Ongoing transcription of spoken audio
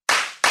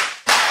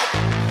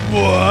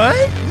What?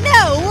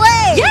 No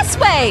way! Yes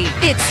way!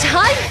 It's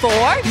time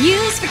for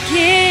News for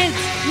Kids!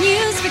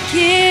 News for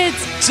Kids!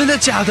 真的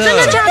假的？真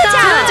的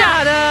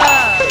假的？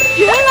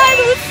原来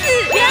如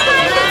此！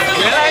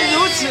原来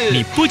如此！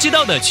你不知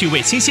道的趣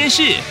味新鲜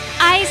事。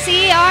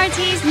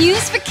ICRT's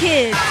News for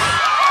Kids.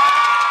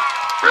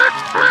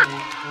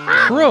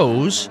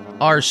 Crows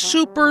are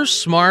super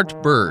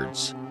smart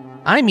birds.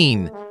 I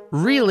mean,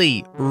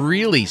 really,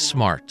 really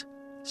smart.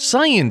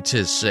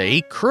 Scientists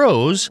say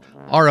crows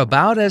are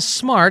about as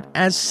smart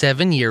as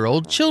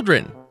 7-year-old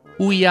children.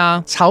 乌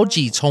鸦超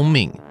级聪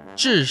明，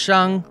智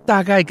商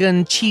大概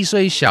跟7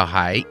岁小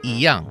孩一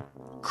样。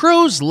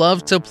Crows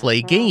love to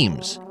play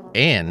games,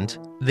 and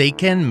they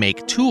can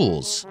make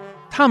tools.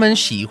 他们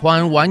喜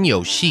欢玩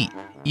游戏，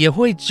也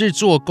会制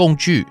作工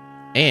具。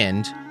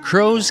And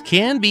crows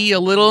can be a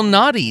little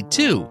naughty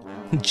too,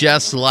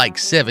 just like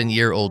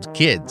 7-year-old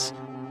kids.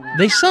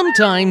 They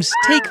sometimes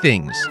take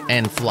things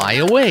and fly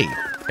away,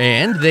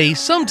 and they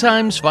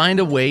sometimes find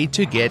a way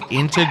to get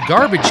into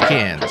garbage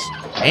cans,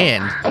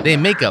 and they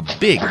make a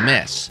big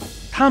mess.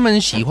 他们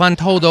喜欢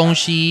偷东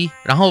西，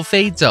然后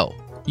飞走。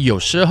有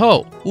时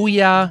候乌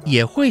鸦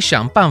也会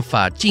想办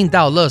法进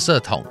到垃圾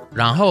桶，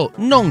然后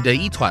弄得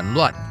一团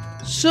乱。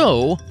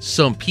So,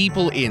 some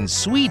people in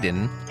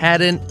Sweden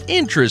had an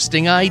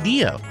interesting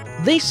idea.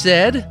 They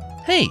said,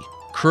 hey,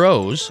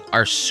 crows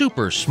are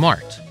super smart.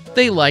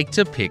 They like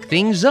to pick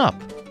things up.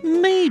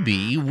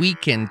 Maybe we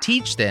can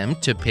teach them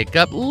to pick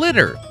up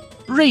litter.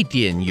 瑞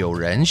典有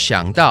人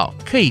想到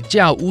可以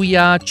叫乌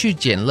鸦去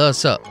捡垃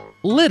圾。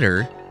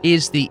Litter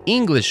is the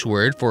English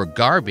word for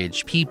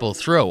garbage people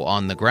throw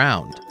on the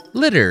ground.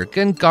 Litter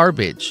跟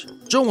garbage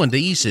中文的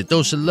意思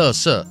都是垃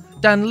圾，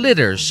但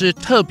litter 是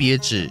特别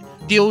指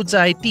丢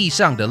在地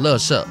上的垃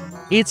圾。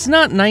It's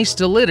not nice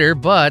to litter,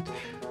 but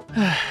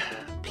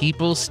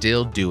people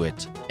still do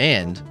it.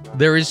 And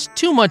there is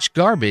too much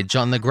garbage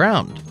on the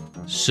ground.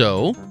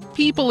 So,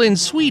 people in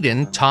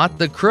Sweden taught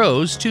the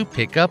crows to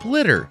pick up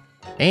litter.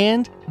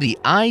 And the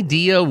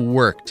idea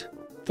worked.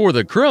 For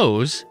the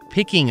crows,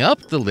 picking up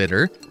the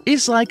litter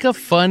is like a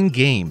fun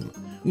game.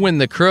 When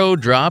the crow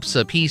drops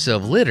a piece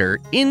of litter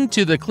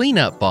into the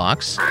cleanup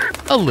box,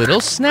 a little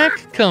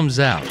snack comes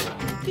out.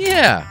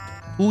 Yeah,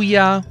 乌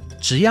鸦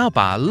只要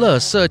把垃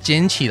圾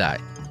捡起来，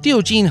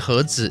丢进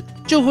盒子，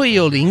就会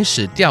有零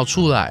食掉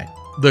出来。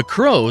The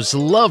crows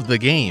love the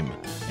game,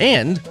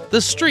 and the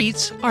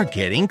streets are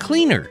getting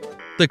cleaner.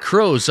 The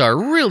crows are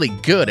really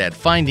good at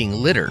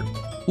finding litter.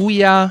 乌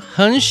鸦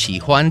很喜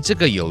欢这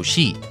个游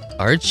戏，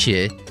而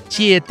且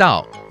街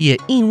道也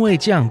因为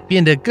这样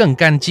变得更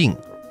干净。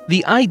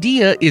The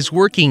idea is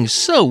working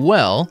so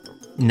well,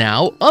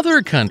 now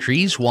other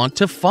countries want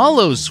to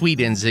follow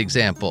Sweden's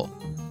example.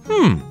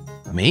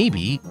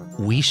 Maybe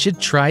we should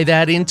try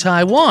that in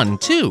Taiwan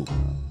too.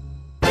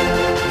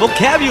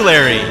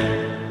 Vocabulary.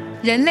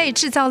 人类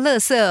制造垃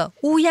圾，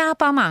乌鸦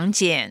帮忙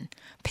捡。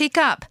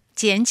Pick up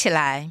捡起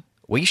来。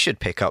We should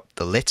pick up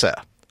the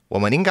litter. 我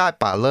们应该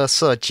把垃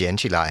圾捡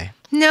起来。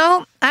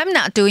No, I'm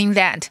not doing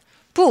that.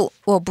 不，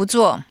我不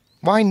做。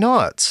Why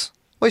not?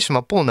 为什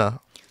么不呢？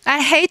 I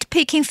hate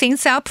picking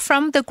things up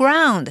from the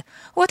ground.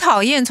 我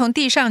讨厌从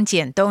地上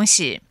捡东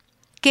西。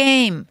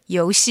Game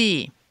游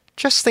戏。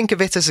Just think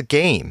of it as a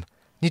game.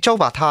 你就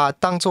把它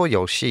当作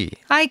游戏。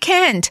I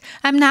can't.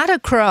 I'm not a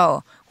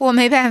crow. 我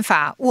没办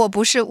法，我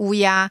不是乌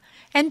鸦。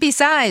And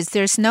besides,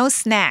 there's no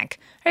snack.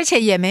 而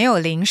且也没有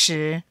零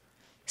食。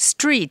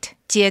Street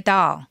街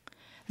道。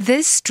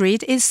This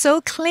street is so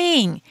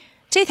clean.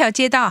 这条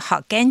街道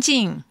好干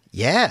净。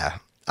Yeah,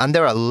 and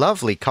there are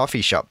lovely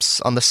coffee shops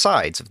on the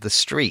sides of the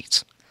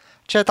street.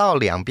 街道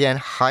两边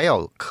还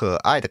有可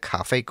爱的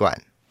咖啡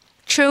馆。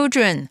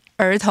Children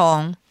儿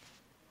童。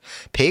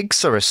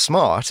Pigs are as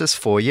smart as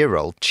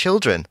 4-year-old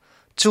children.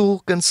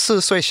 猪跟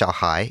4岁小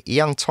孩一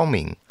样聪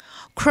明。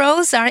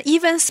Crows are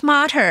even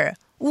smarter.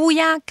 乌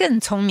鸦更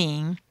聪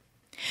明。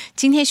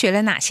今天学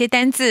了哪些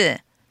单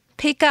字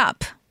 ？Pick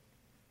up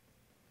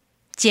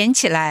捡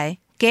起来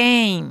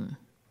Game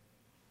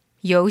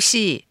游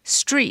戏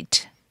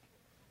Street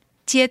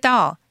街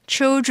道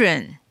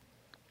Children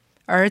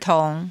儿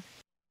童。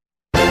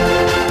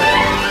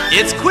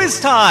 It's quiz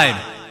time.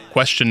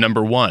 Question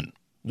number 1.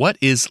 What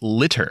is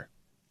litter?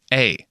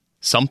 A.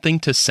 Something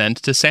to send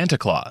to Santa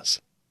Claus.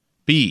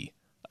 B.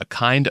 A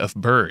kind of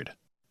bird.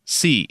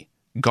 C.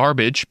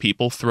 Garbage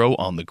people throw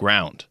on the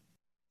ground.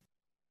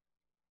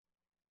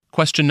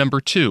 Question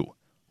number 2.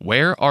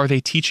 Where are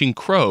they teaching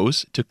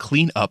crows to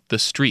clean up the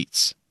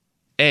streets?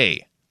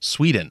 A.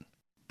 Sweden.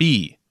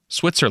 B.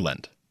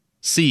 Switzerland.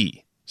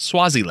 C.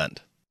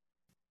 Swaziland.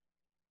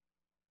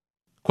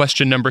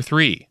 Question number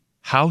 3.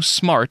 How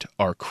smart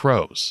are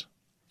crows?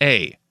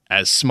 A.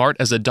 As smart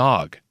as a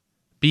dog.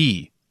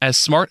 B. As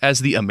smart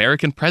as the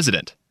American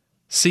president.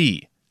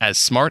 C. As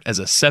smart as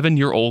a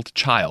 7-year-old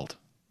child.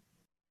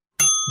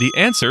 The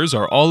answers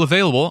are all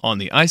available on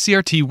the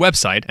ICRT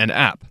website and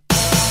app.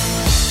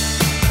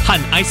 和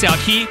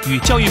ICRT 与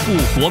教育部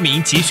国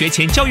民及学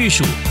前教育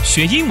署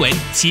学英文，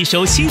吸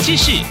收新知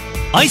识。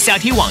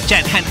ICRT 网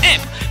站和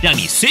App 让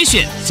你随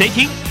选随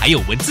听，还有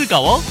文字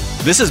稿哦。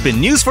This has been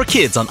News for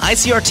Kids on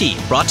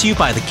ICRT, brought to you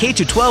by the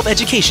K-12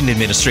 Education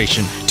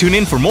Administration. Tune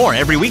in for more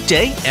every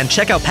weekday and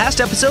check out past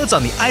episodes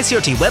on the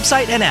ICRT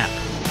website and app.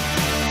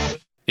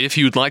 If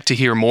you'd like to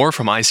hear more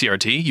from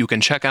ICRT, you can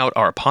check out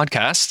our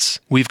podcasts.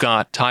 We've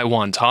got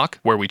Taiwan Talk,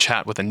 where we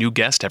chat with a new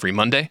guest every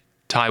Monday.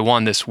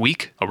 Taiwan This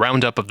Week, a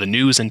roundup of the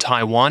news in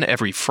Taiwan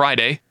every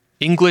Friday.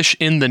 English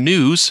in the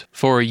News,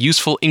 for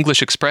useful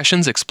English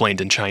expressions explained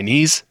in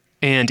Chinese.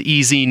 And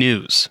EZ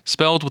News,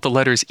 spelled with the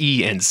letters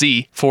E and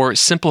Z, for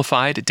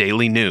simplified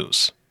daily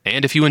news.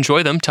 And if you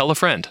enjoy them, tell a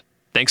friend.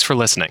 Thanks for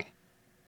listening.